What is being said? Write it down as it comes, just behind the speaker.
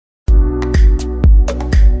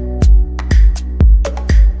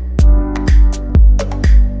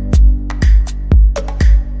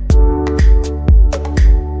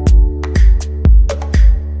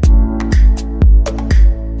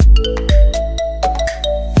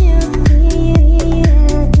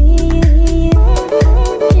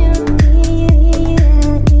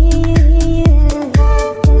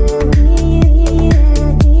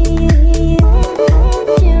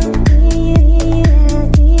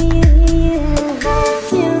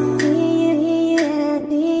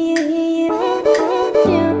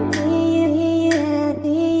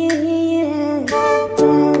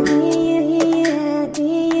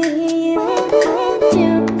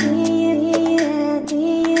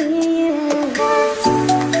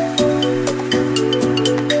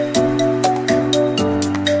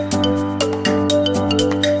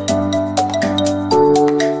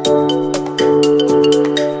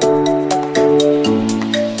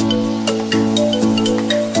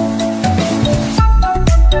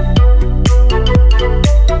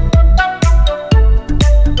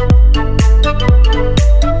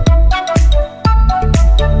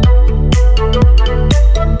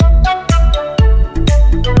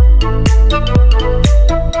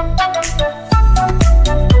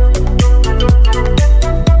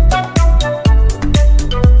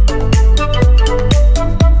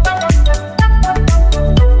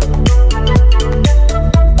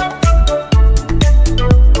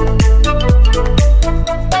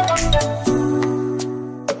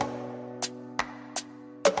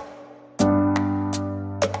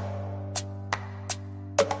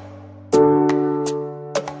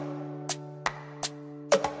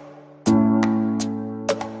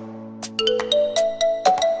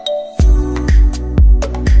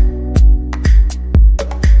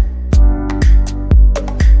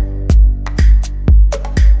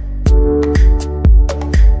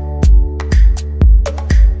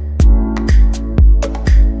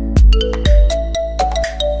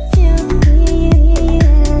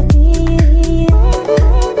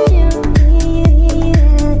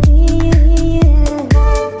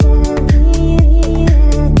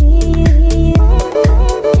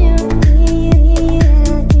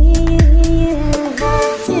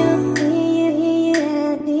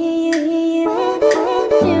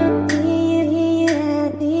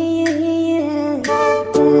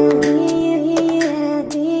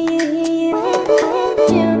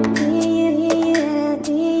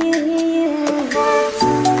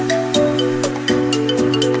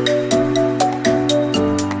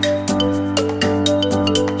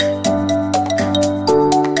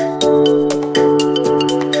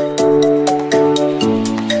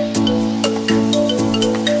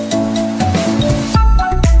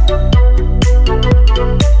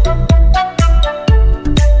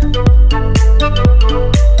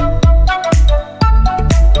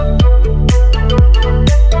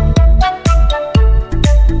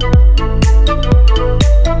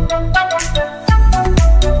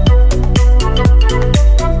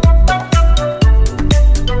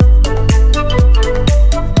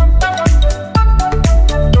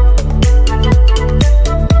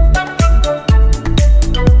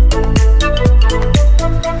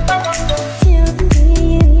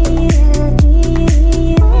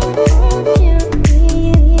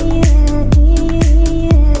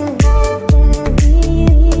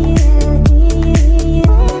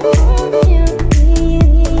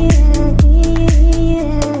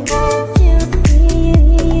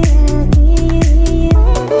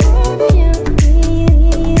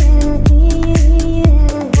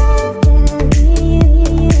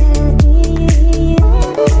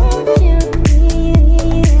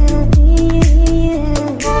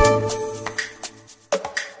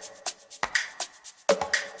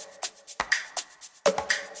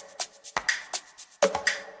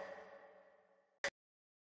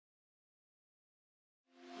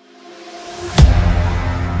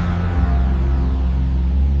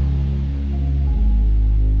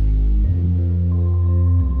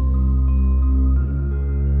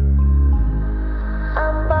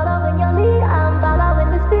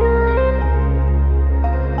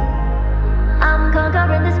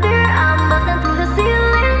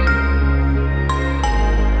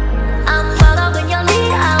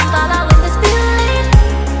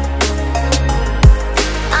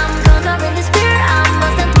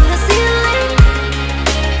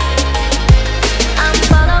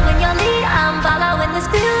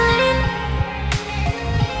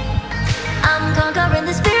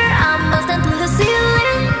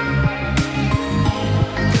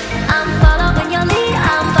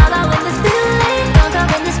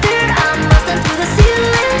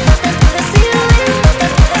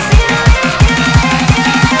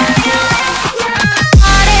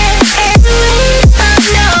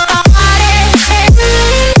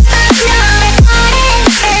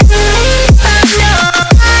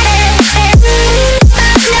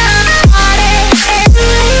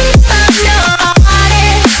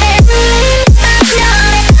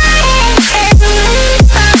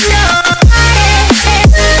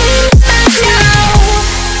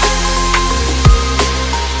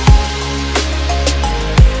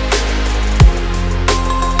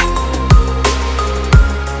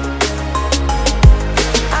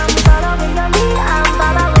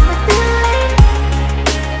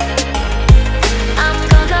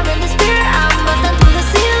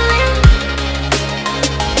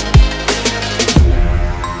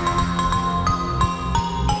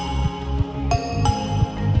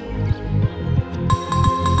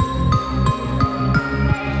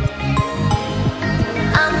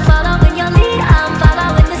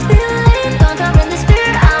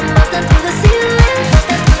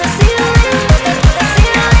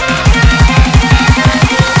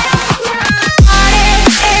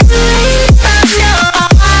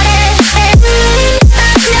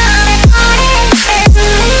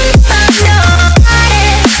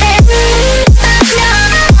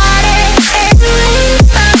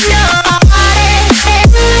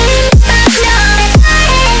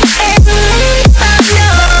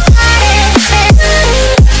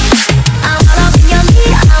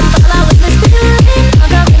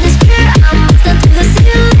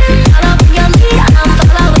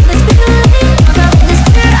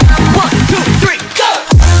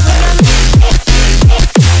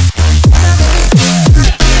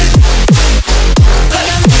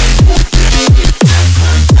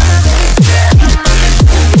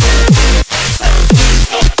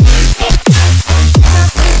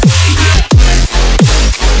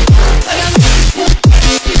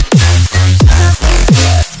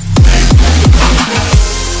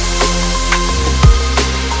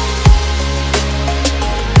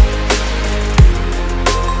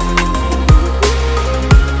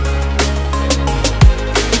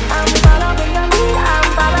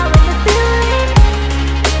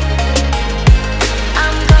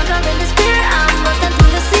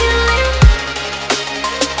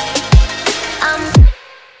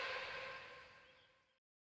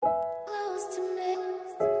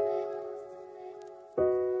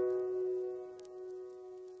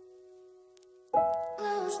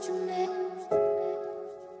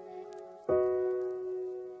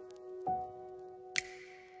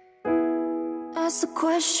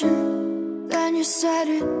question, then you said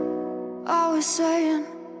it. Always saying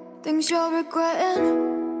things you're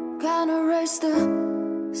regretting. Can't erase the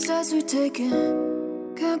steps we've taken.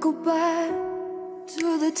 Can't go back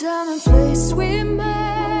to the time and place we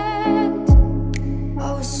met. I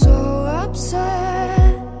was so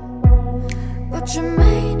upset, but you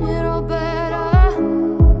made it all better.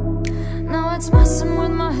 Now it's messing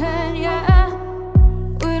with my head, yeah.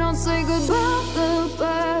 We don't say goodbye the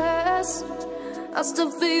best. I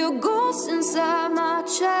still feel your ghost inside my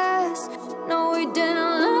chest. No, we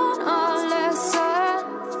didn't learn our lesson,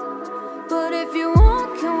 but if you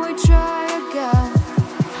want, can we try again?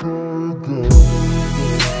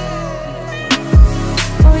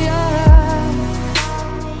 Oh yeah,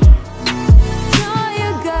 try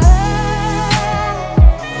again.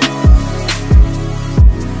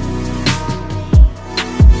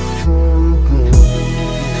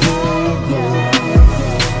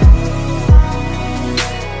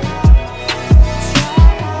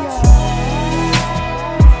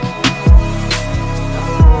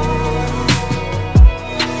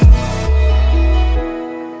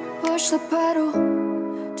 Push the pedal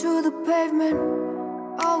to the pavement.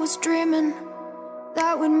 Always dreaming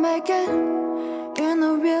that we'd make it. In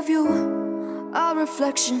the rear view, our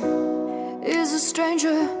reflection is a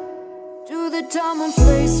stranger to the time and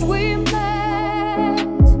place we met.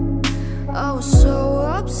 I was so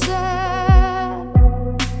upset,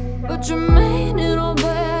 but you made it all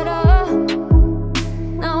better.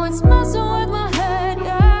 Now it's messing with my head,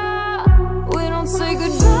 yeah. We don't say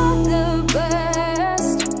goodbye the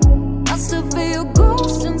best. I still feel your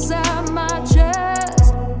ghost inside my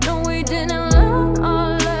chest. No, we didn't learn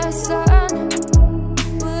our lesson,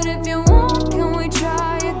 but if you want, can we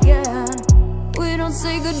try again? We don't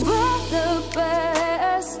say goodbye the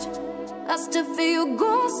best. I still feel your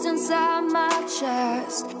ghost inside my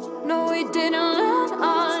chest. No, we didn't learn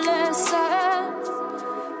our lesson,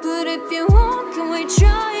 but if you want, can we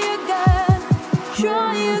try again?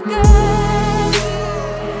 Try again.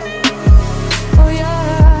 Oh yeah,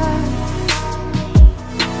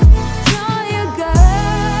 try again.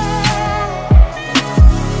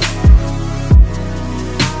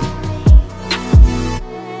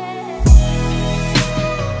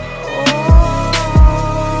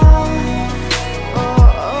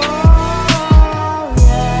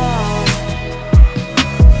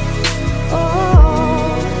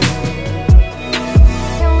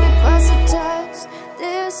 Can we pass the test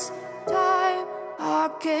this time? I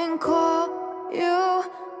can call you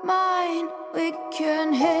mine. We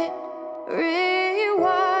can hit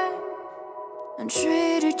rewind and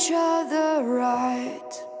treat each other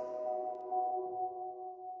right.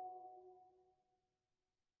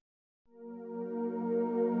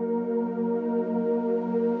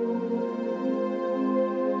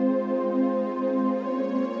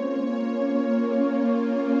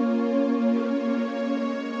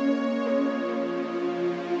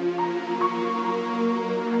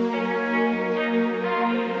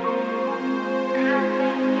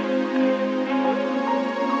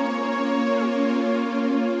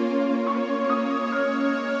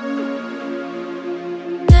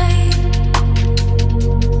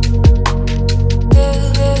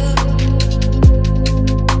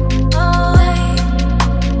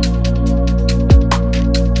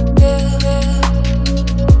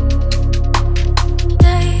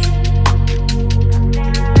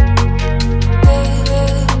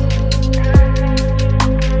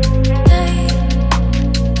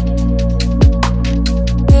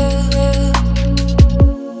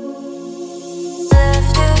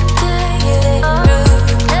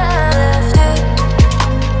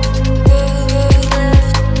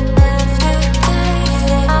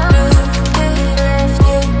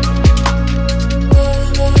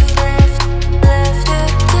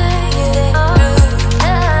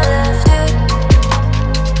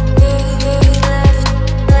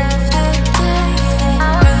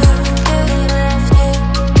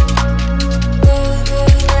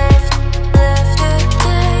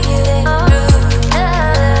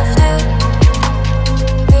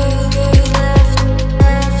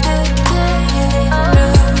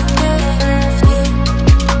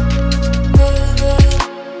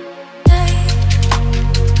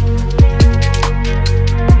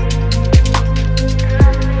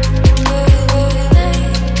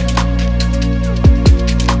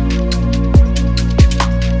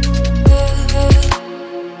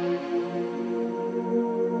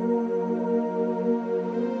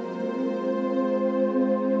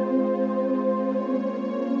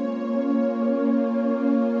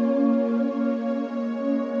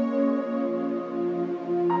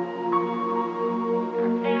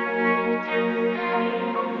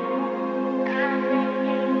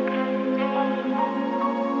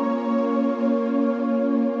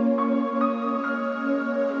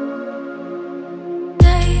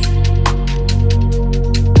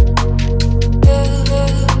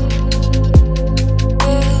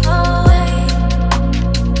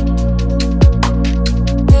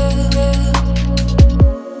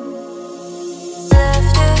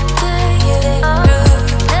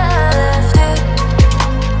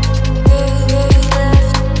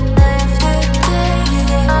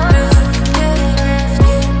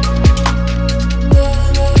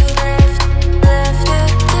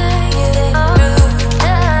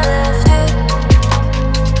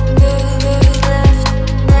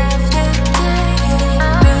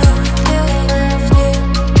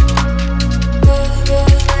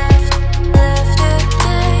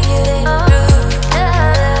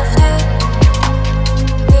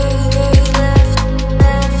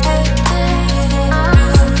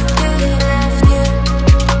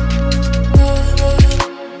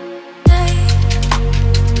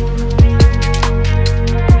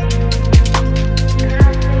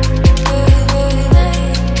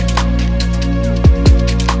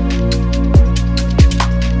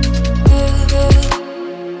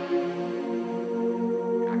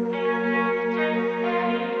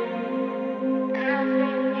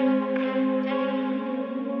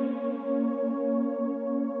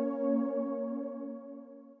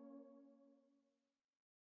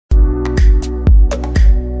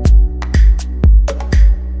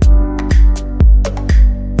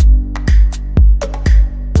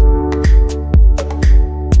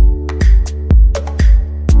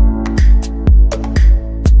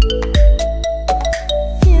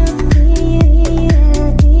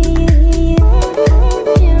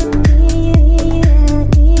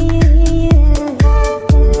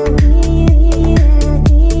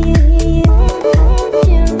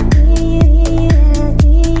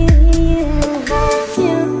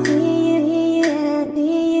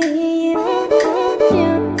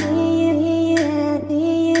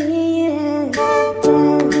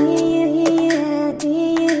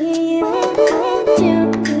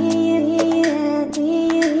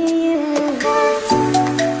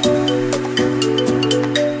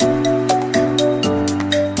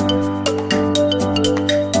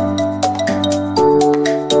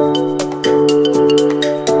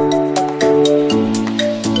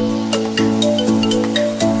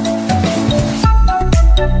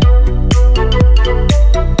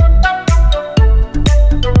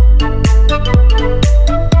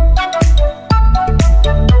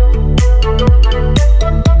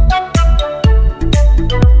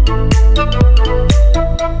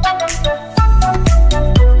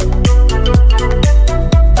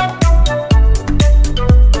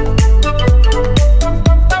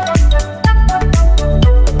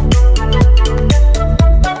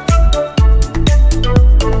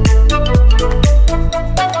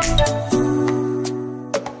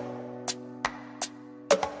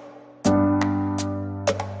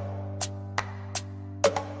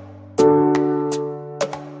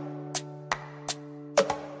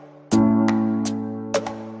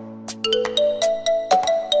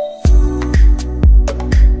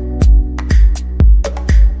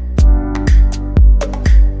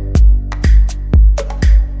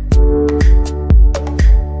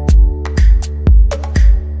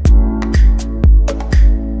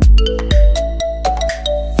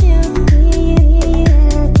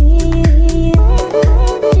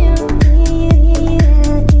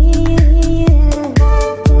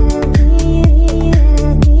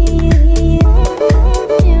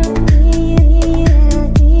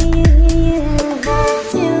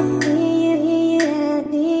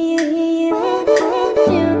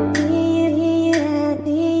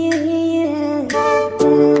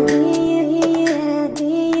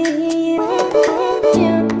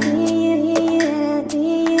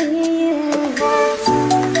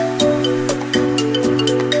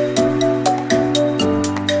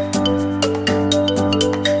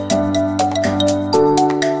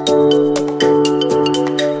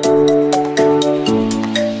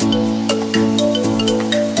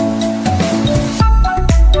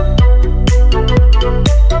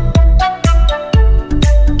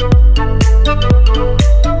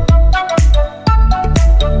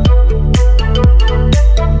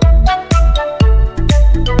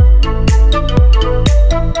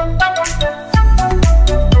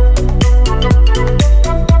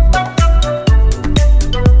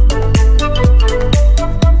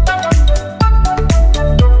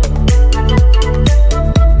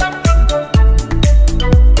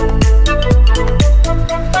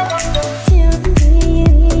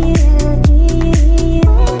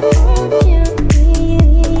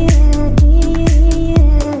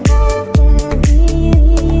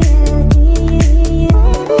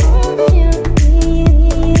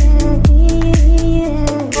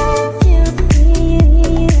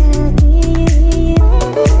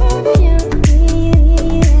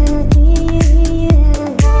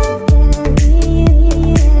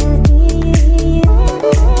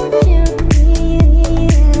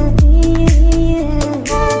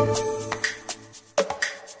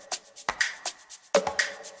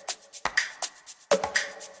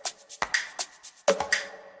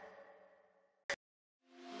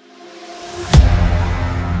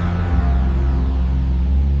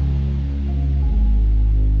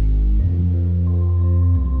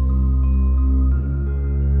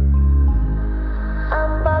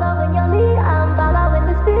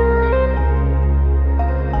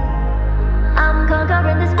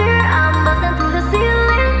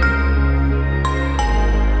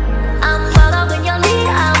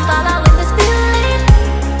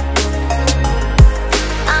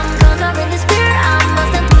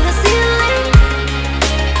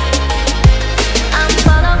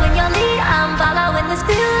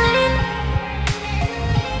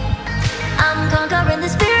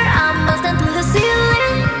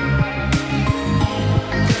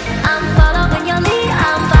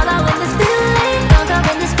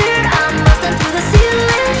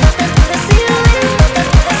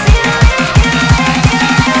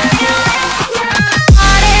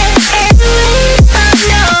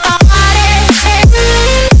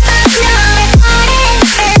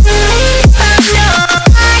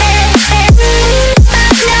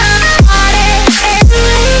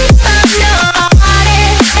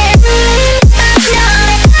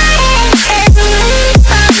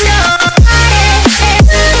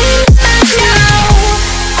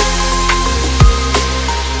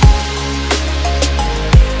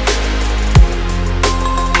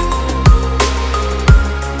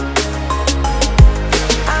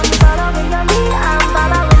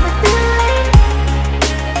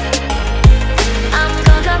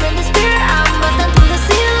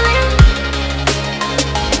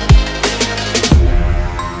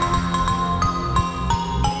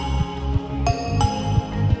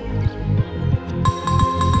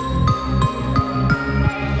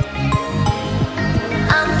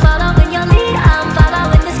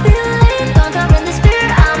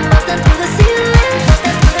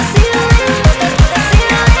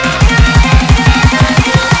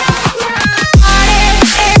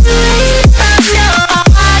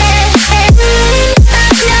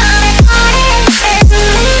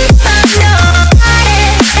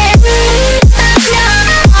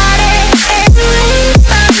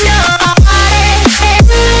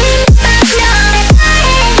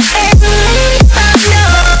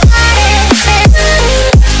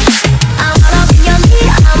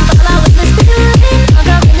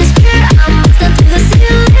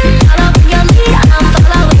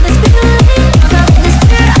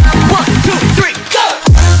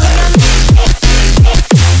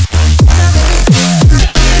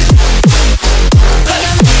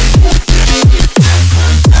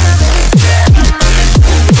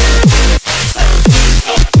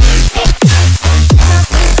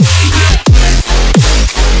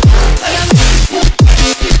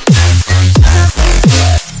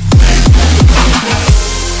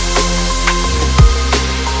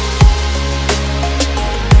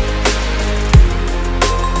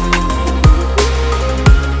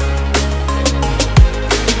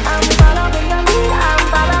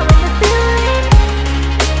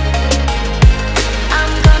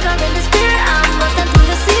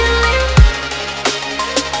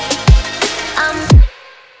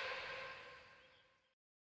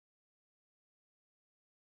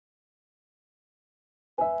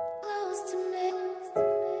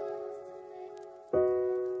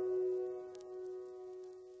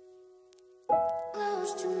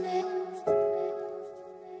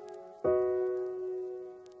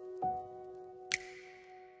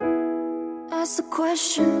 asked the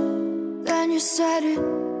question, then you said it.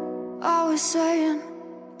 Always saying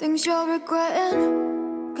things you're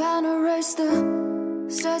regretting. Can't erase the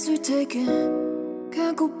steps we've taken.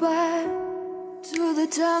 Can't go back to the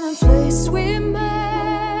time and place we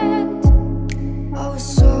met. I was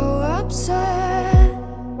so upset,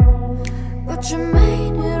 but you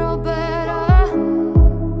made it all better.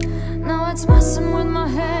 Now it's messing with my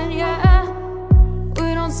head, yeah.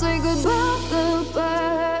 We don't say goodbye the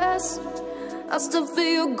best. I still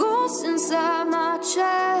feel your ghost inside my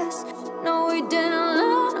chest. No, we didn't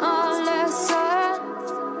learn our lesson,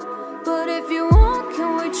 but if you want,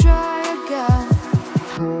 can we try again?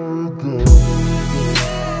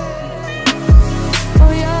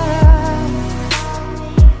 Oh yeah,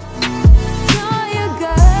 try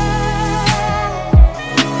again.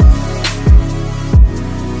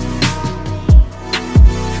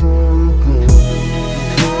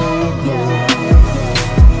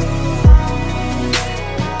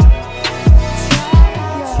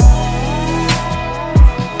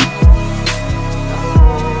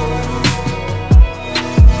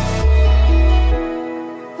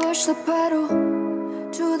 Push the pedal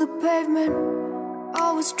to the pavement.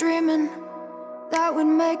 Always dreaming that we'd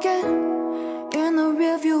make it. In the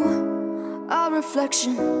rear view, our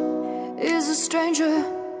reflection is a stranger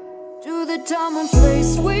to the time and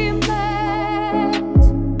place we met.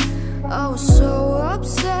 I was so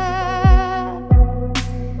upset,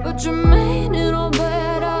 but you made it all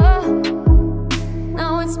better.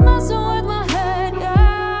 Now it's messing with my head,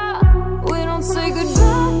 yeah. We don't say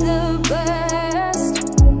goodbye the best.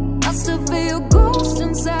 I still feel your ghost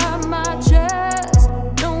inside my chest.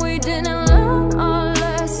 No, we didn't learn our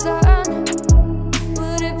lesson,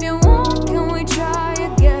 but if you want, can we try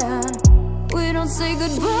again? We don't say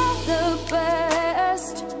goodbye the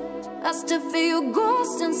best. I still feel your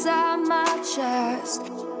ghost inside my chest.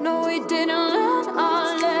 No, we didn't learn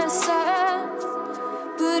our lesson,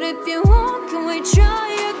 but if you want, can we try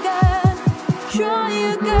again? Try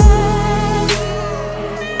again.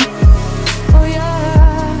 Oh yeah,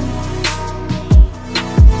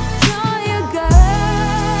 try again.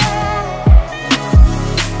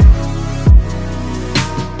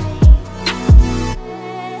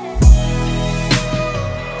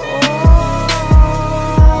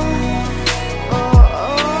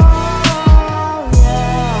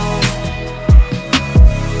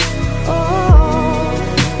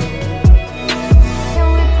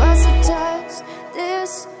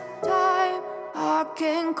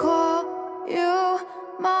 Can call you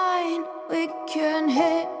mine. We can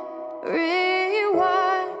hit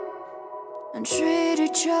rewind and treat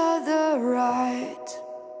each other right.